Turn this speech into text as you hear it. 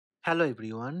Hello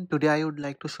everyone. Today I would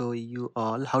like to show you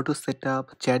all how to set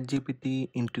up ChatGPT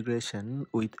integration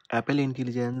with Apple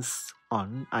Intelligence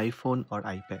on iPhone or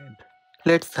iPad.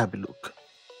 Let's have a look.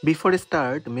 Before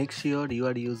start, make sure you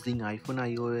are using iPhone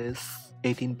iOS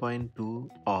 18.2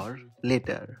 or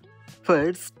later.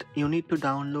 First, you need to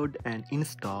download and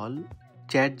install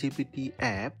ChatGPT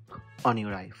app on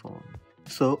your iPhone.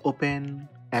 So open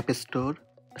App Store,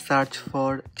 search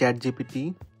for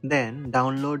ChatGPT, then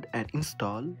download and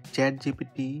install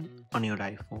ChatGPT on your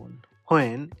iPhone.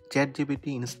 When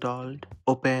ChatGPT installed,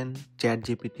 open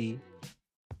ChatGPT,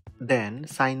 then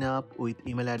sign up with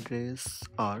email address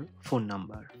or phone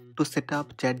number. To set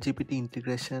up ChatGPT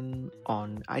integration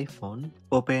on iPhone,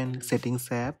 open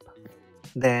Settings app,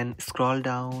 then scroll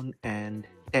down and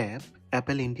tap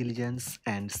Apple Intelligence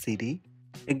and Siri.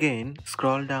 Again,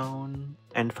 scroll down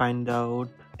and find out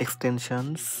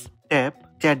extensions.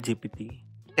 Tap ChatGPT.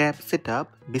 Tap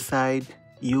Setup beside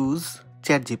Use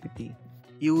ChatGPT.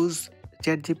 Use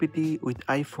ChatGPT with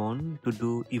iPhone to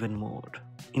do even more.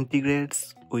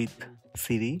 Integrates with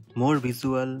Siri, more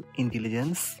visual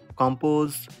intelligence.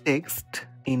 Compose text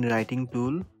in writing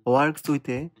tool. Works with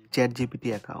a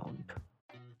ChatGPT account.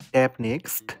 Tap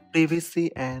Next,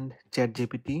 Privacy and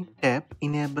ChatGPT. Tap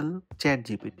Enable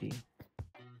ChatGPT.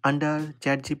 Under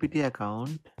ChatGPT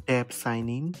account, tap Sign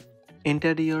In.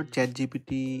 Enter your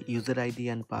ChatGPT user ID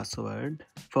and password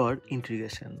for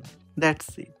integration.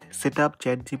 That's it. Set up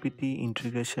ChatGPT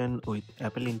integration with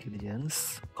Apple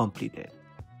Intelligence completed.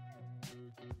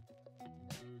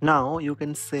 Now you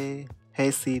can say,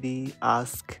 "Hey Siri,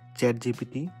 ask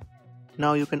ChatGPT."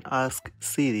 Now you can ask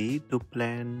Siri to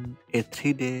plan a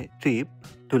 3-day trip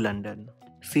to London.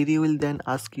 Siri will then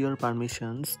ask your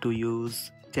permissions to use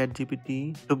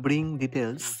ChatGPT to bring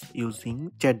details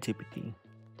using ChatGPT.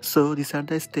 So these are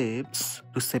the steps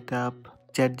to set up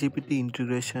ChatGPT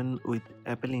integration with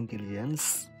Apple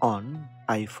Intelligence on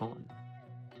iPhone.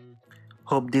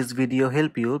 Hope this video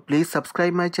helped you. Please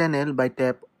subscribe my channel by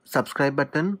tap subscribe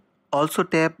button. Also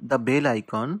tap the bell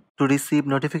icon to receive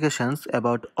notifications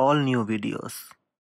about all new videos.